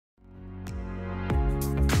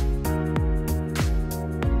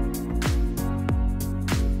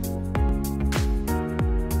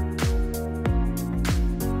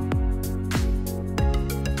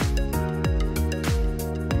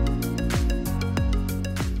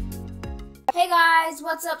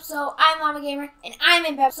what's up? So I'm Llama Gamer, and I'm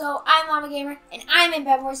in Bedwars.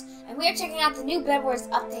 And we're checking out the new Bedwars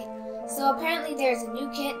update. So apparently there's a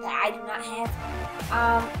new kit that I do not have.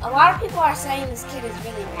 A lot of people are saying this kit is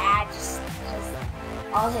really bad just because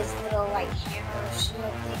all his little like hammer,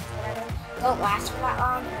 shield things, whatever, don't last for that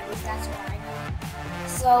long, or at least that's what I know.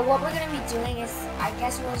 So what we're gonna be doing is, I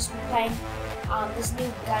guess we'll just be playing this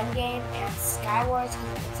new gun game and Skywars because it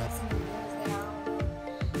looks like some of the games that I don't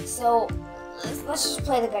know. So let's just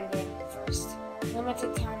play the gun game first.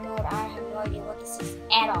 Limited time mode, I have no idea what this is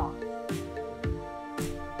at all.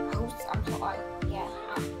 I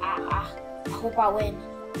hope I win.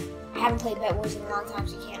 I haven't played Bedwars in a long time,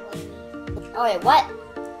 so you can't blame me. Oh wait, what?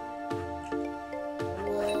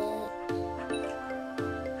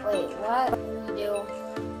 Wait, what? What do we do?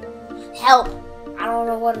 Help! I don't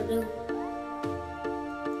know what to do.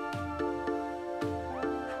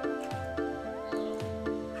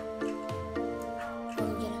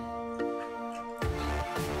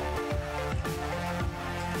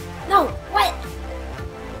 No! What?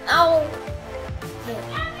 No!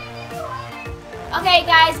 Okay,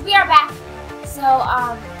 guys, we are back. So,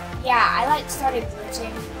 yeah, I like started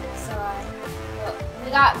glitching. So,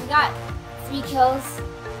 we got 3 kills,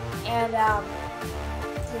 and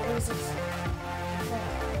what is this?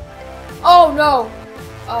 Oh no!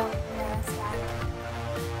 Oh, no, that's bad.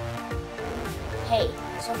 Hey,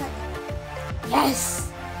 so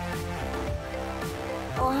yes!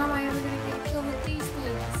 Oh, how am I ever gonna get killed with these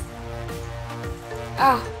things?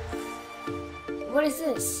 Ah, what is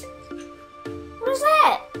this? What is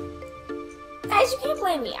that? Guys, you can't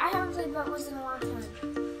blame me. I haven't played Bedwars in a long time.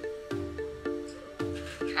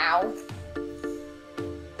 Ow.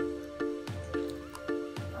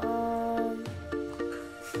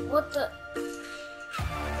 What the?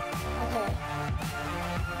 Okay.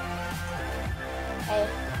 Hey.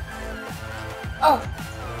 Oh.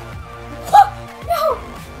 Oh no!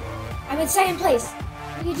 I'm in second place.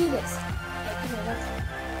 We can do this. Okay, come here.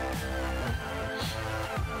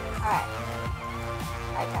 Alright.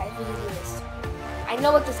 Alright guys, we can do this. I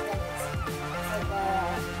know what this gun is. It's like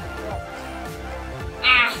what?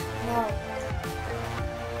 Ah! No.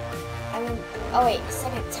 I'm in, oh wait,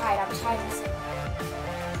 second tied. I'm tied in second.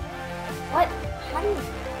 What? How do you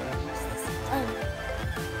use this gun?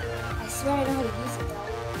 I swear I know how to use it though.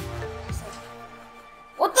 Just like,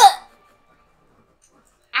 what the?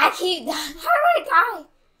 I keep dying. How do I die?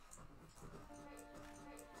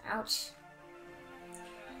 Ouch.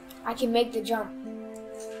 I can make the jump.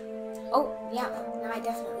 Oh, yeah, now I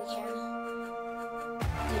definitely can.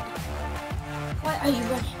 Dude. Why are you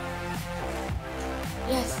running?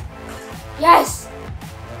 Yes. Yes!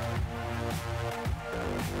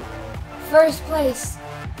 First place.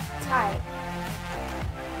 Tied.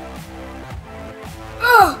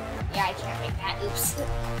 Ugh! Yeah, I can't make that. Oops.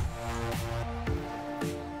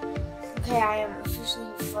 Okay, I am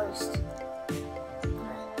officially first.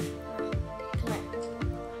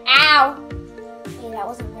 Ow! Hey, that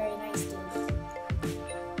wasn't very nice, dude.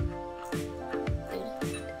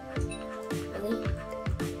 Really?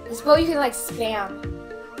 This bow you can like spam.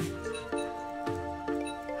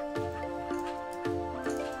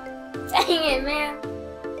 Dang it, man.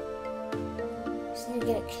 Just need to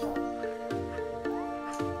get a kill.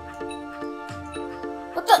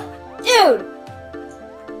 What the? Dude!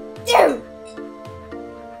 Dude!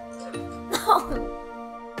 No!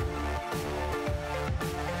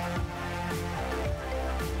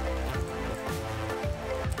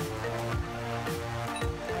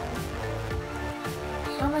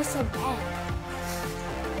 How am I so bad?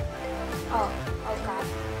 Oh god.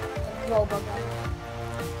 The Robo gun.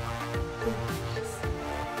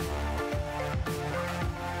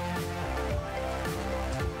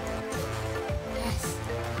 Yes.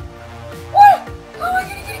 What? How am I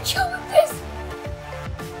gonna get a kill with this?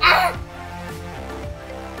 Ah!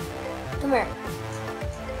 Come here.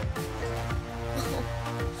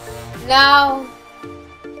 No.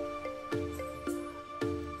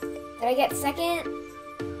 Did I get second?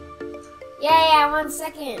 Yeah, I won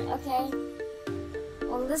second. Okay.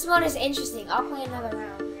 Well, this mode is interesting. I'll play another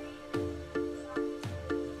round.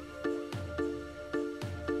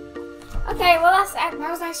 Okay, well that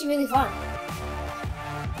was actually really fun.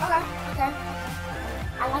 Okay.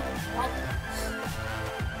 I like it.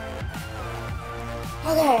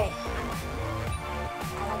 Okay.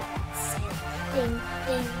 I like that sound. Ding,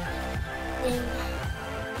 ding, ding,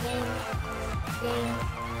 ding, ding,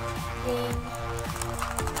 ding.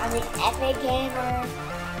 I'm an epic gamer.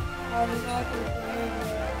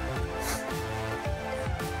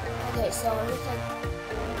 Okay, so it looks like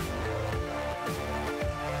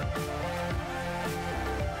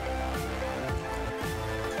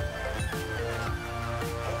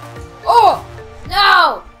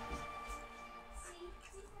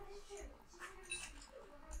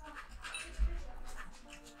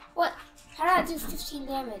 15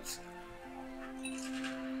 damage.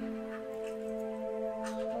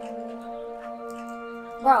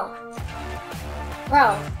 Bro.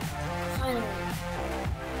 Finally.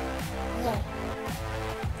 Okay.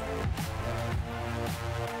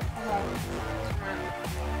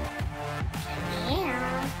 Come here.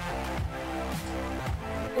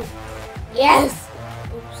 Ooh. Yes!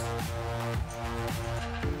 Oops.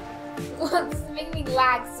 This is making me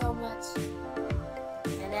lag so much.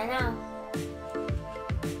 And I know.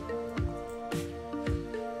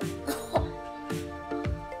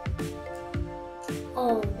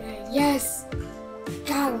 Oh man, yes!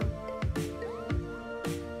 Got him!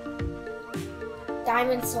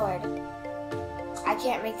 Diamond sword. I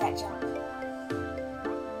can't make that jump.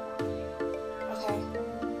 Okay.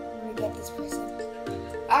 Let me get this person.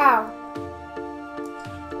 Ow!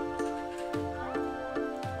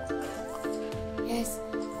 Yes.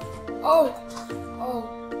 Oh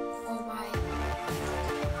my.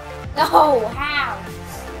 No, how?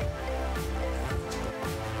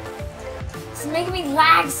 It's making me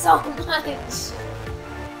lag so much.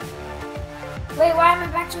 Wait, why am I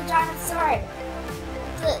back to a diamond sword?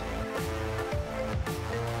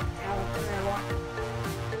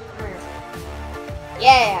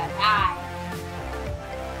 Yeah, die.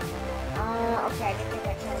 Okay, I didn't get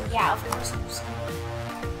that kill. Yeah, of course I'm just gonna...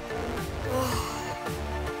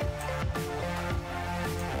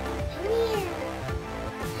 Come here.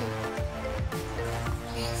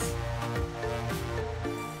 Yes.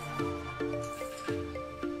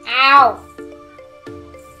 Ow!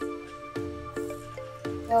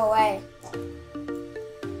 Go away.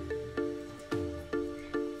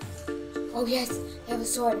 Oh yes, I have a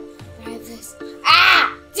sword. I have this.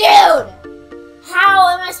 Ah! Dude! How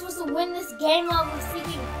am I supposed to win this game level with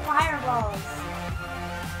freaking fireballs?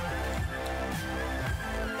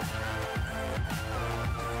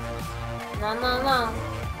 No. No.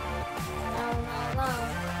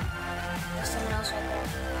 There's someone else right there.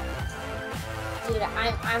 Dude,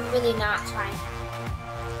 I'm really not trying.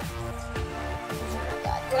 Oh my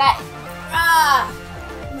god. Did I? Ah!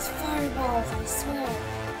 These fireballs, I swear.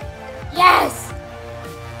 Yes!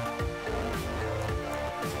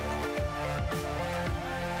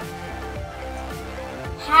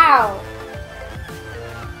 How?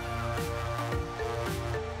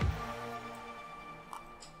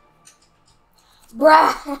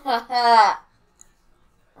 Bruh!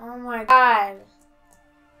 Oh my god.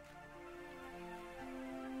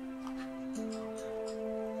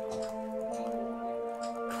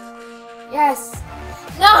 Yes!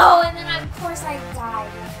 No! And then of course I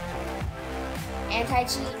died.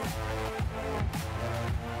 Anti-cheat.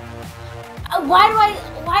 Why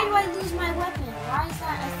do I lose my weapon? Why is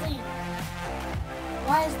that a thing?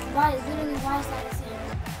 Why is that a thing?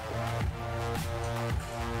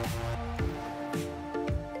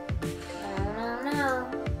 No.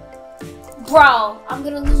 Bro, I'm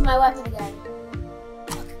gonna lose my weapon again.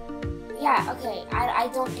 Yeah, okay, I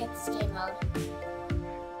don't get this game mode.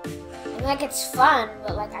 I mean, like, it's fun,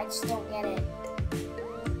 but like, I just don't get it.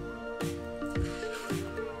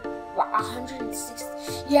 160.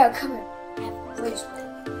 Yeah, come here. I have a bridge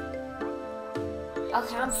plate.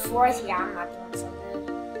 Okay, I'm fourth here. I'm not doing so good.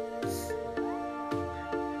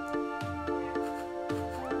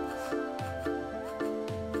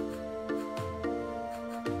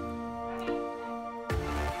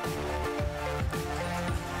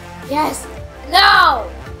 Yes! No!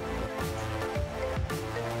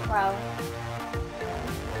 Bro.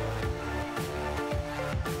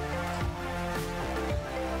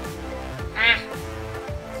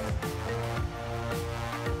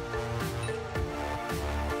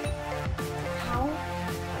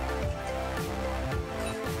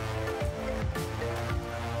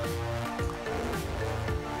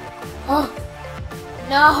 Oh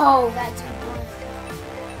no, that didn't work.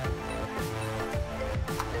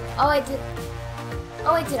 Oh, I did.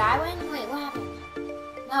 Oh wait, did I win? Wait, what happened?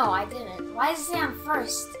 No, I didn't. Why does it say I'm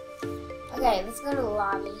first? Okay, let's go to the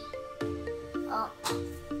lobby. Oh.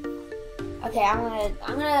 Okay, I'm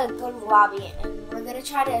gonna go to the lobby and we're gonna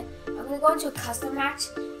try to. I'm gonna go into a custom match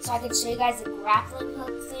so I can show you guys the grappling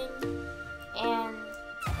hook thing and.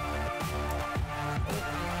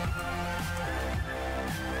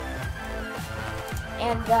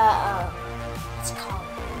 And what's it called?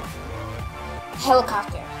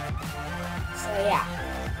 Helicopter. So yeah.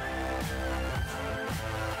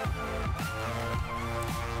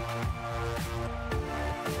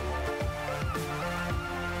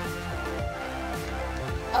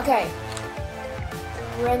 Okay.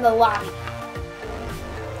 We're in the lobby.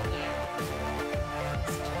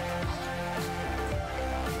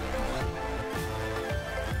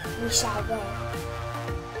 We shall go.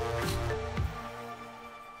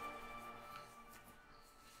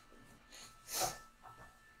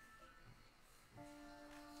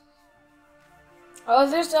 Oh,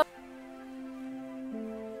 there's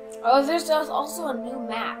also a new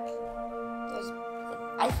map.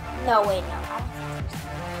 No, wait, no. I don't think there's.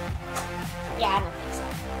 Yeah, I don't think so.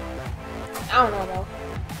 I don't know though.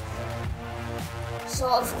 So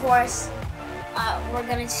of course, we're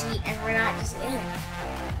gonna cheat, and we're not just in.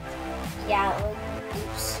 Yeah.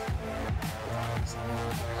 Oops.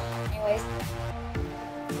 Anyways,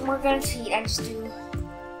 we're gonna cheat and just do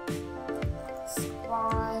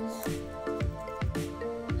spawn,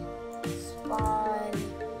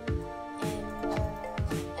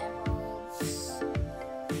 emeralds,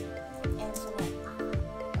 infinite.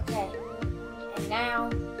 Okay, and now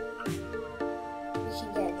we can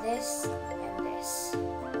get this and this.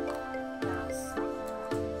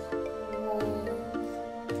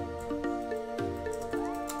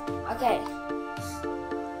 Okay,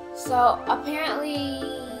 so apparently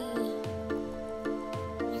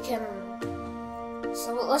you can. So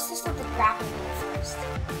let's just start the grappling move first.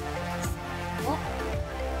 What?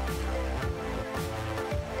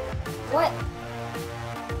 What?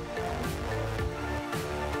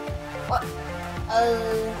 What?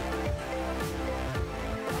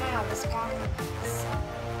 Wow, this grappling is so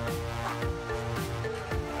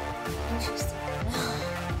interesting.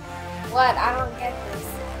 What? I don't get this.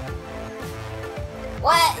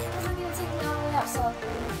 What? It doesn't even take me all the way up, so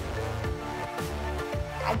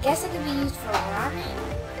I guess it could be used for running.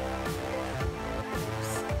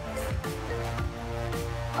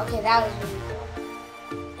 Okay, that was really cool.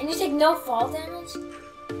 And you take no fall damage?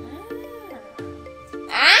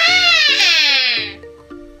 Ah!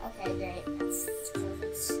 Okay, great. That's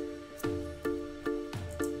perfect.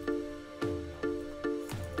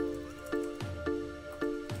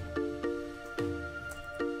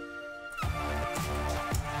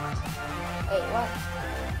 Wait, what?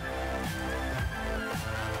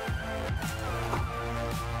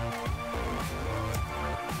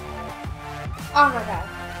 Oh my god.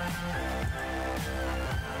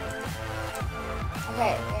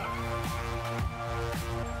 Okay, there.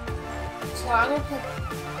 So I'm gonna put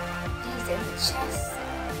these in the chest.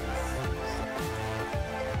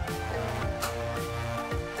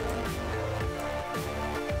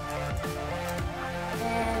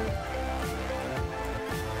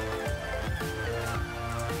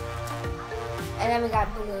 And then we got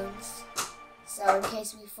balloons. So in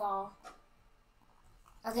case we fall.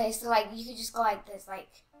 Okay, so like you could just go like this,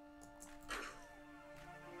 like.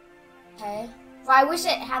 Okay. Well, I wish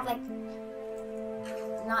it had like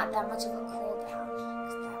not that much of a cooldown.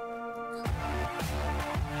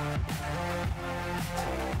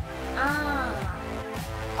 Ah.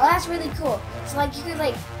 Oh, that's really cool. So like you could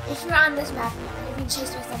like, if you're on this map, you can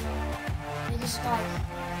chase with someone. You just like.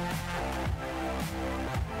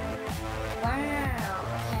 Wow.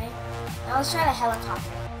 Okay. Now let's try the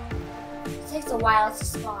helicopter. It takes a while to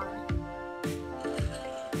spawn.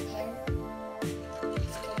 Okay.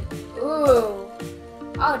 Ooh.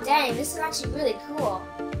 Oh dang, this is actually really cool.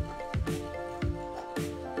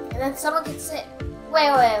 And then someone can sit.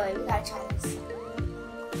 Wait, we gotta try this.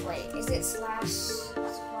 Wait, is it slash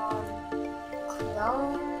spawn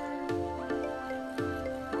clone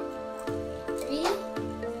 3?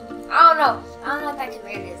 I don't know what that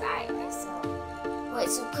command is. Wait,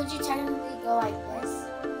 so could you technically go like this?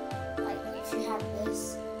 Like if you had this?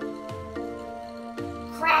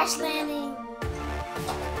 Crash landing!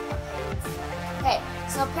 Okay,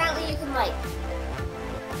 so apparently you can like,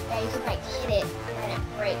 yeah, you can like hit it and then it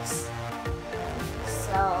breaks.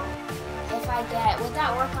 So, if I get, would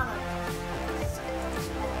that work on a...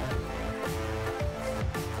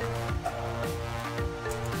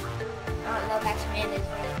 I don't know what that command is,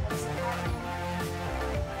 right? What's it called again?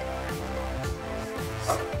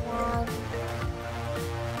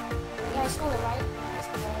 Yeah, I spelled it right.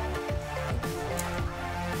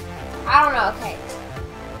 I don't know, okay.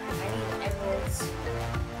 I need emeralds.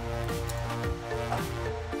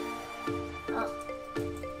 Oh.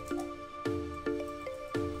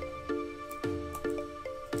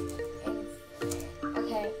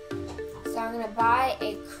 Okay, so I'm gonna buy a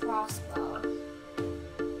crossbow.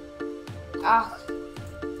 Oh.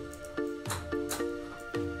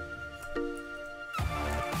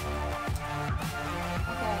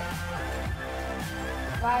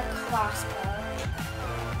 Buy a crossbow.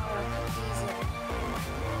 I'm gonna put these in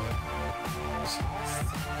the chest.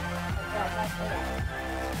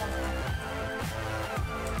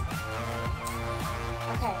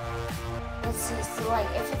 Okay. Let's see. So like,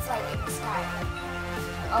 if it's like in the sky,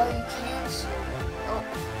 oh, you can shoot. Oh,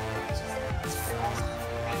 it just falls off.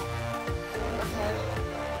 Okay.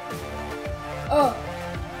 Oh.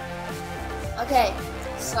 Okay.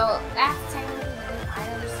 So that's technically the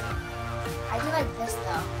items. I do like this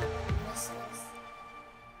though. Missiles.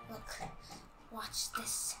 Look. Watch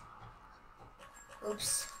this.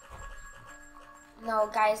 Oops. No,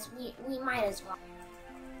 guys, we might as well.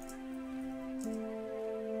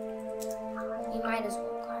 We might as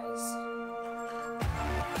well, guys.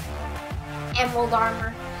 Emerald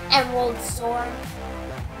armor. Emerald sword.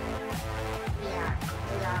 We are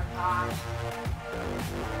God.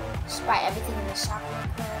 Just buy everything in the shop real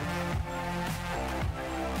quick.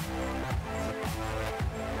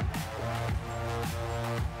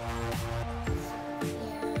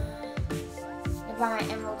 Yeah. I buy my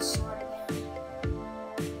emerald sword again.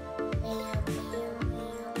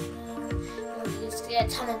 Just get a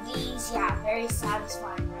ton of these. Yeah, very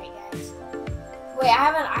satisfying, right, guys? Wait, I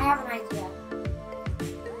have an idea.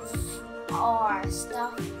 All our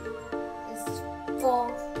stuff is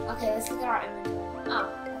full. Okay, let's look at our inventory. Oh,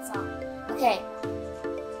 that's all. Okay.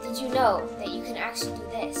 Did you know that you can actually do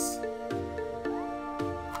this?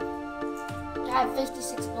 I have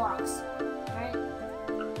 56 blocks, right?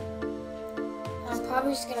 I'm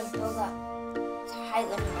probably just gonna build up to height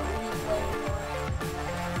limit, but we need way more.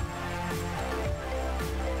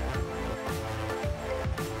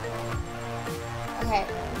 Okay,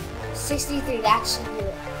 63, that should do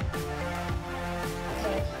it.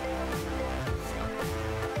 Okay.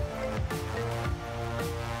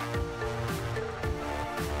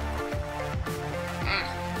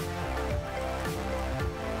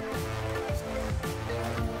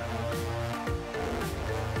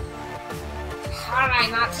 How did I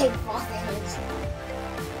not take fall damage?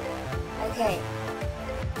 Okay.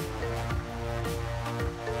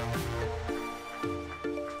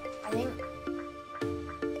 I think.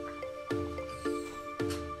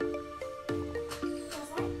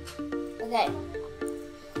 Okay.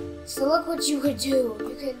 So look what you could do.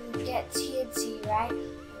 You can get TNT, right?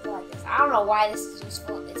 Like this. I don't know why this is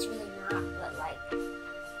useful. It's really not, but like,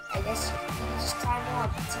 I guess you can just climb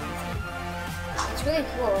up TNT. It's really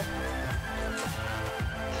cool.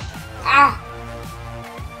 Ah!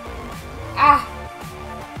 Ah!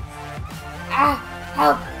 Ah!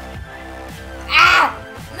 Help! Ah!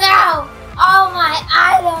 No! All my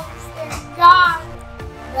items, they're gone!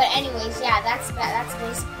 But anyways, yeah, that's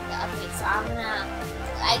basically the update. So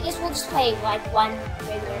I guess we'll just play like one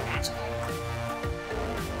regular match.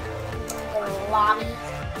 Go to the lobby.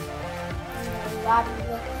 Real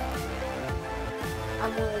quick.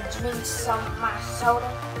 I'm gonna drink some of my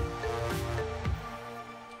soda.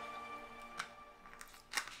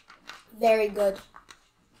 Very good.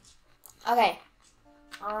 Okay.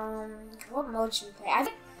 What mode should we play?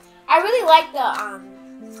 I really like the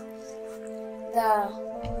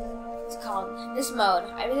what's it called? This mode.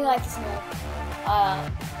 I really like this mode.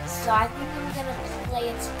 So I think I'm gonna play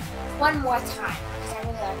it one more time because I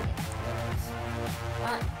really like it.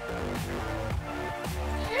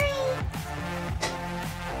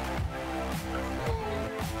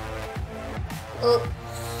 Oh.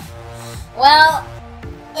 Well.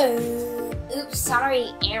 Oops,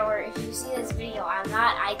 sorry, error. If you see this video,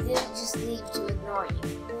 I didn't just leave to ignore you.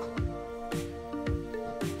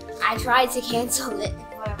 I tried to cancel it,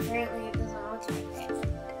 but apparently it doesn't work like that.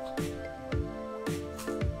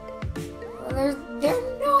 Well,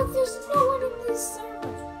 there's no one in this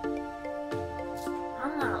server.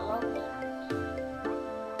 I'm not loading.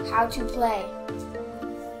 How to play.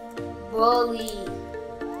 Bully.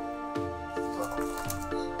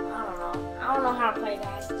 I don't know how to play,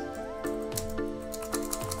 guys.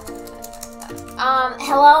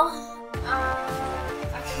 Hello?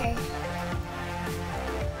 Okay.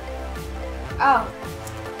 Oh.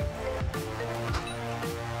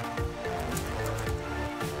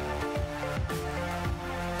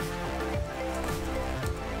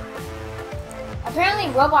 Apparently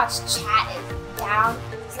Roblox chat is down.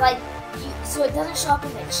 It's like, so it doesn't show up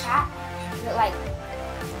in the chat. But like,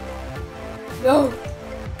 no!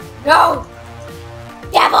 No!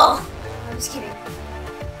 Devil! I'm just kidding.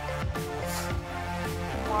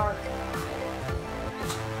 Mark.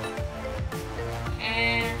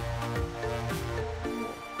 And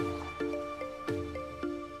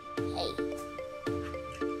hey.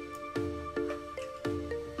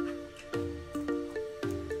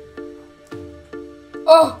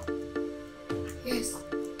 Oh! Yes.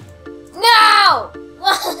 No!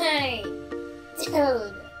 Why?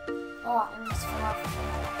 Dude. Oh, I almost fell off.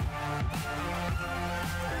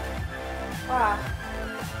 Wow.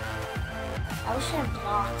 I wish I had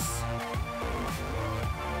blocks.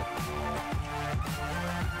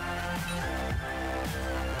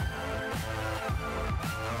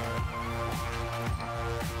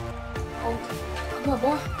 Oh, come on,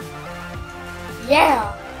 boy. Yeah.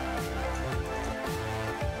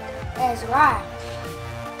 That's right.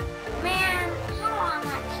 Man, how do I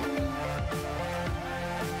not kill you?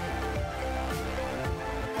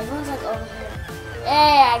 Everyone's like over here.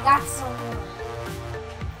 Hey, I got someone.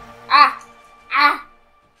 Ah! Ah!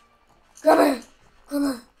 Come here! Come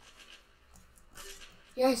here!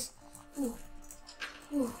 Yes! Ooh.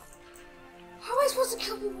 Ooh. How am I supposed to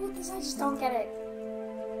kill people with this? I just don't get it.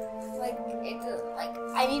 Like, like,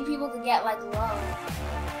 I need people to get, like, low.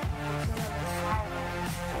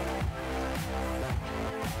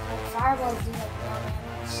 Fireballs do like no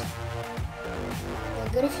damage. They're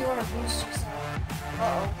good if you want to boost yourself.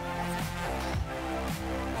 Uh-oh.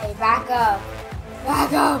 Hey, back up.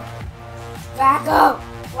 Back up. Back up.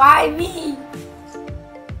 Why me?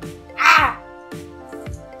 Ah!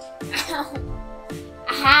 Ow.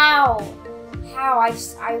 How? How? I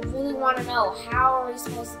really want to know. How are we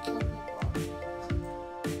supposed to kill people?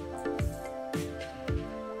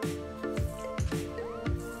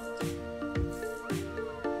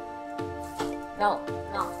 No,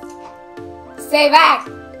 no. Stay back!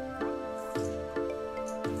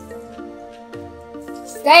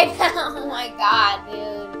 Stay back! Oh my god,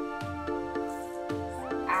 dude.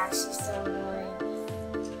 Actually, so annoying.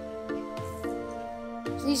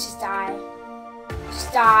 Please just die.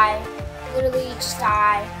 Just die. Literally, just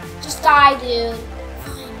die. Just die, dude.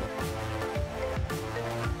 Fine.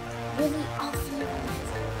 Really? I'll feel it.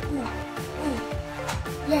 Ooh. Ooh.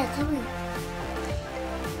 Yeah, come here.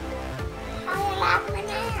 Me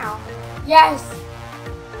now. Yes.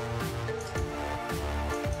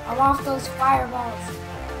 I'm off those fireballs.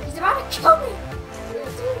 He's about to kill me. What are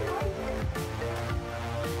you doing?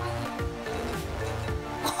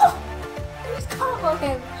 Oh, please combo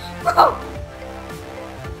him, bro.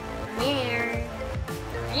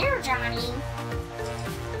 Here, Johnny.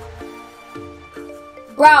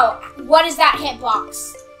 Bro, what is that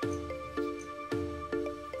hitbox?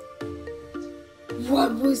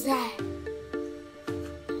 What was that?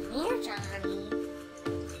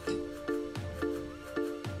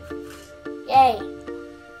 Yay.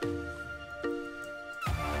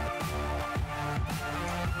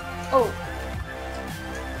 Oh.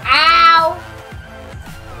 Ow.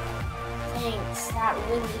 Thanks, that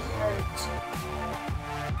really hurt.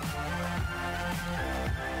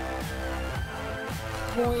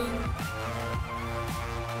 Boing.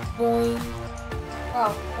 Boing.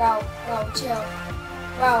 Bro, chill.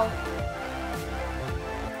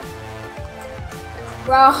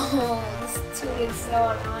 Bro, this dude is so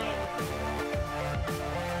annoying.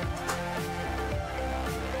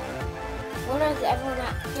 What is everyone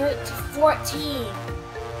at 13 to 14?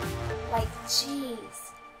 Like, jeez.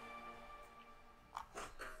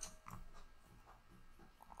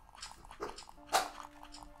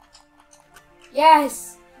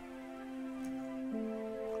 Yes.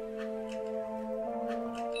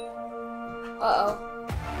 Uh-oh.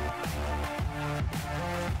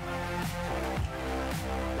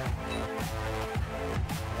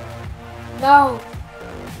 No.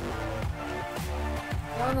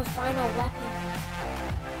 We're on the final weapon.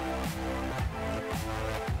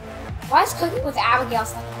 Why is Cooking with Abigail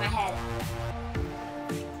stuck in my head?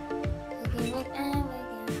 Cooking with Abigail.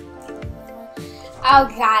 Oh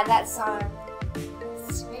god, that song.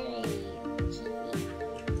 It's very cheesy.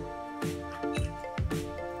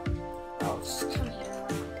 Bro, just come here.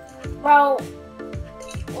 Bro.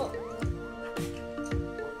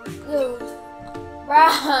 Dude. Bro.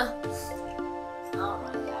 Oh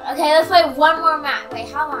my god. Okay, let's play one more map. Wait,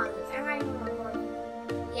 how long is it? Am I even recording?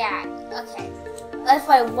 Yeah, okay. Let's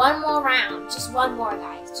play one more round. Just one more,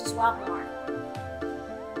 guys. Just one more.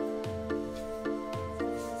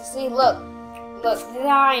 See, look. Look, this is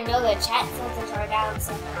how I know the chat filters are down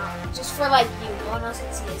somehow. Just for, like, you. No one else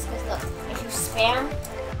can see this. Because, look, if you spam,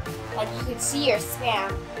 like, you can see your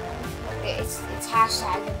spam. It's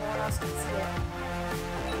hashtag and no one else can see it.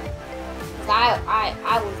 Because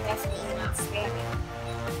I would definitely not spam it.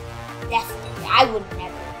 Definitely. I would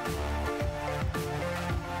never.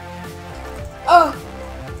 Oh!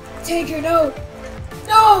 Tanker, no!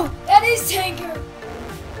 No! That is Tanker!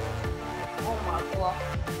 Oh my god.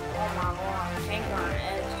 Oh my god. Tanker on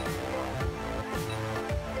edge.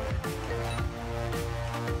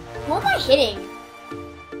 Who am I hitting?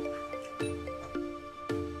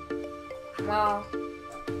 No.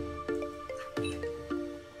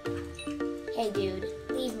 Hey dude,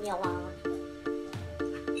 leave me alone.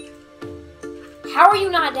 How are you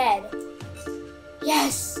not dead?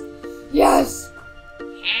 Yes! Yes! So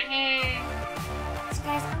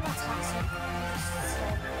guys, I'm not toxic.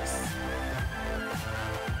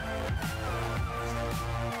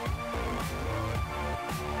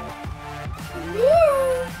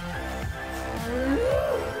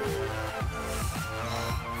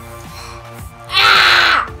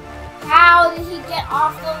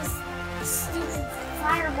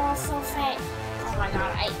 fireball so fast. Oh my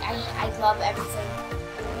god, I love everything.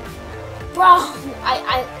 Bro,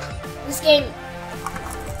 this game,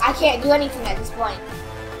 I can't do anything at this point.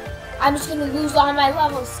 I'm just gonna lose all my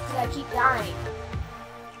levels because I keep dying.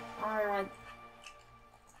 Alright.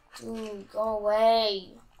 Dude, go away.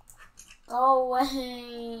 Go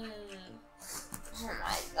away. Oh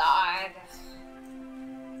my god.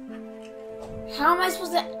 How am I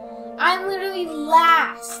supposed to... I'm literally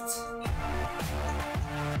last.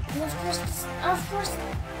 And of course,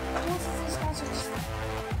 both of these guys are just...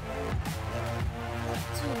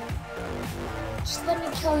 Dude, just let me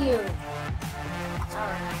kill you.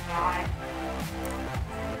 Oh my god.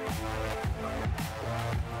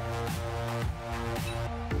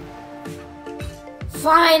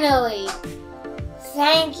 Finally!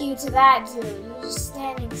 Thank you to that dude. He was just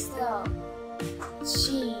standing still.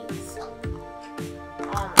 Jeez.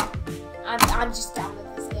 I'm just done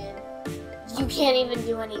with this game. You can't even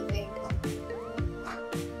do anything.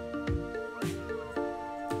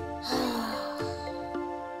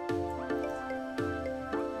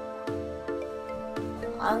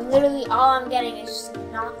 Literally all I'm getting is just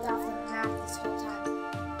knocked off the map this whole time.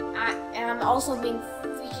 And I'm also being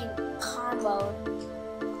freaking comboed.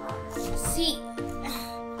 See,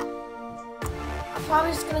 I'm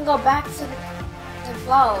probably just gonna go back to the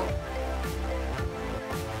bow.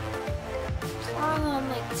 Oh, I'm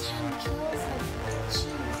like 10 kills. Like,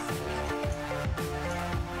 jeez.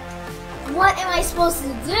 What am I supposed to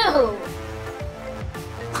do?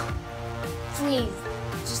 Please,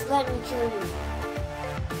 just let me kill you.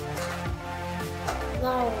 No,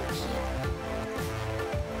 I can't.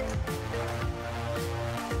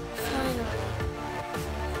 Finally.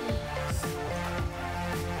 Please.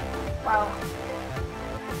 Wow.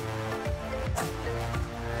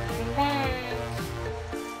 I'm back.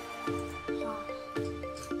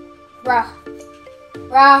 Bruh.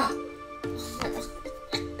 Bruh.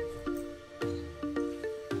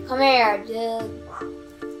 Come here, dude.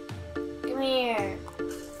 Come here.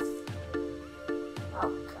 Oh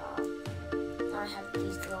god. I have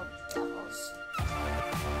these little devils.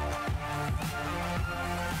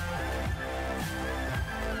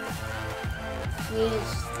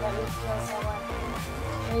 Please, let me kill someone.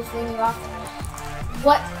 Let me fling you off.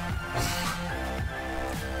 What?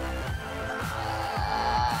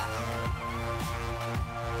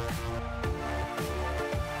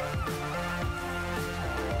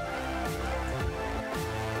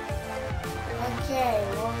 Okay,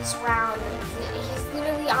 well this round, he's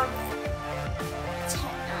literally on 10.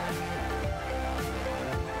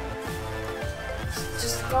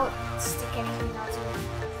 Just don't stick anything else in me.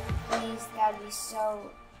 Please, that'd be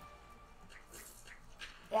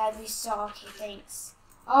so okay, thanks.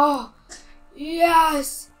 Oh,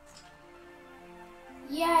 yes!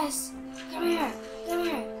 Yes! Come here, come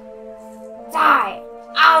here. Die!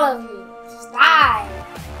 All of you! Just die!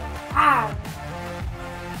 Ah!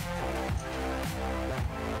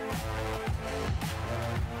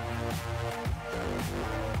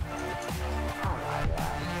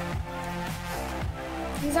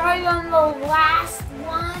 He's already on the last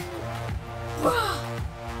one.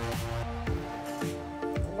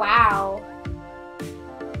 Wow.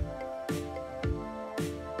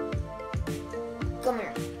 Come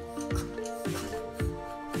here.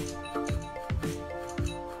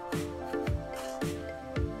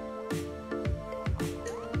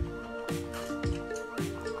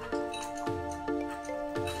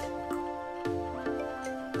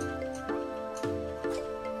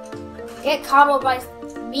 Get comboed by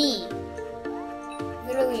me.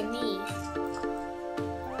 Literally me.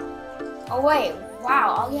 Oh wait,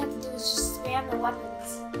 wow, all you have to do is just spam the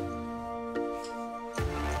weapons.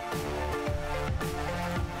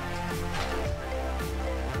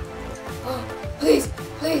 Oh, please,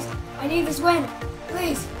 please, I need this win.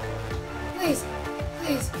 Please, please,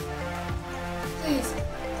 please, please.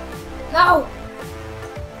 No!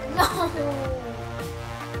 No!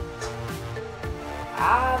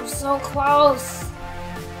 I'm so close.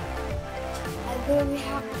 I literally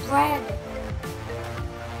have bread.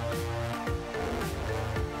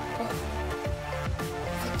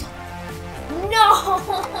 No!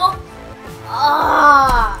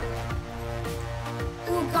 Ah!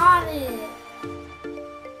 Who got it?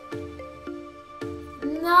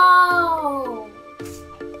 No!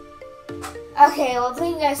 Okay, well,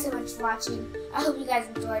 thank you guys so much for watching. I hope you guys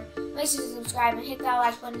enjoyed. Make sure to subscribe and hit that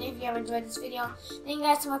like button if you have enjoyed this video. Thank you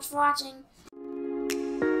guys so much for watching.